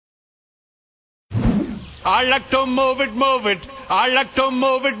I like to move it, move it. I like to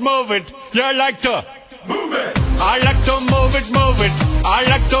move it, move it. You like to move it. I like to move it, move it. I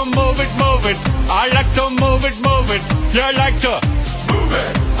like to move it, move it. I like to move it, move it. You like to move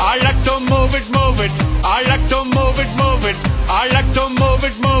it. I like to move it, move it. I like to move it, move it. I like to move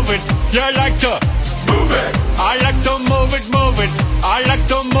it, move it. You like to move it. I like to move it, move it. I like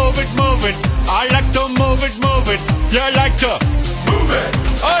to move it, move it. I like to move it, move it. You like to move it.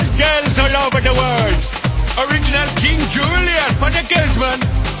 All girls all over the world. Original King Julian for the girls, man.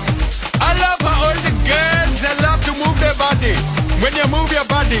 I love how all the girls they love to move their body. When you move your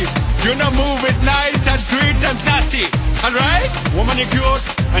body, you know move it nice and sweet and sassy. Alright? Woman, you cute,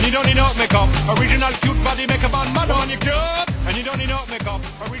 and you don't need no makeup. Original cute body makeup on man, you cute, and you don't need no makeup.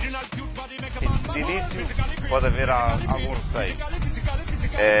 Original cute body makeup on man. De início pode haver algum receio,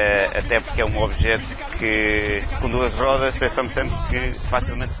 até porque é um objeto que com duas rodas pensamos sempre que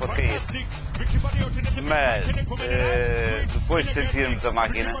facilmente pode cair. Mas depois de sentirmos a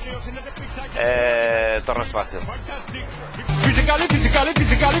máquina, torna-se fácil. Physically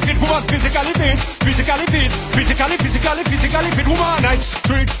fit woman, physically fit woman, nice,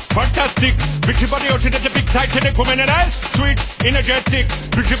 sweet, fantastic. Bitchy body ocean at the big tight headed woman and nice, sweet, energetic.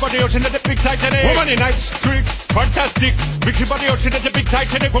 Bitchy body ocean at the big tight headed woman and nice, sweet, fantastic. Bitchy body ocean at the big tight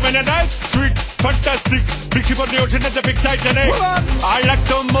headed woman and nice, sweet, fantastic. Bitchy body ocean at the big tight headed woman. I like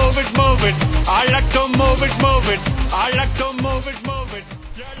to move it, move it. I like to move it, move it. I like to move it, move it.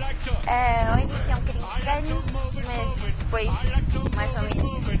 Ao início é um bocadinho estranho, mas depois mais ou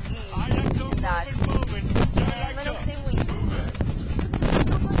menos consegui andar. Mas não gostei muito.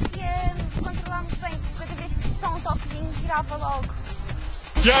 Não conseguia controlar muito bem, cada vez que só um toquezinho virava logo.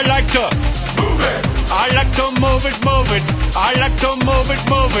 You like to move it. I like to move it, move it. I like to move it,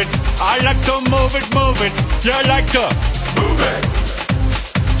 move it. I like to move it, move it. You like to move it.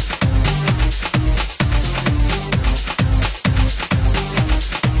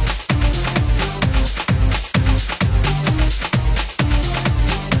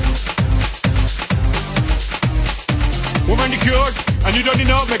 Woman, you cute, and you don't need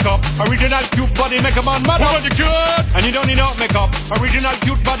no makeup. Original cute body makeup on mother. Woman, you cute, and you don't need no makeup. Original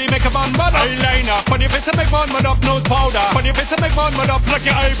cute body makeup on mother. Eyeliner, on your face and make one mud up. Nose powder, on your face and make one mud up. Pluck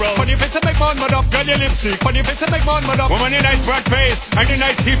your eyebrow, on your face and make one mud up. Girl, your lipstick, on your face and make one mud up. Woman, you nice broad face, and you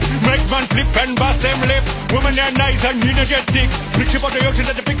nice hip. Make man flip and bust them lip. Woman, you're nice and energetic. Rich about the ocean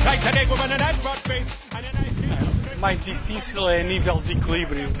at the big tight headache. Woman, a nice broad face, and a nice hip. Mais difícil é a nível de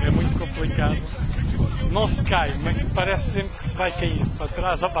equilíbrio, é muito complicado. Não se cai, mas parece sempre que se vai cair, para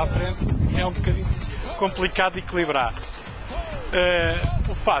trás ou para a frente, é um bocadinho complicado de equilibrar.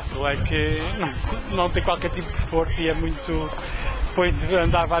 O fácil é que não tem qualquer tipo de esforço e é muito... Depois de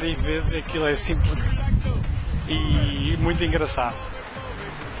andar várias vezes, aquilo é simples e muito engraçado.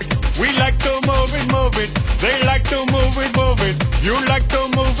 We like to move it, they like to move it, you like to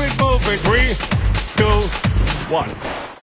move it, 3, 2, 1.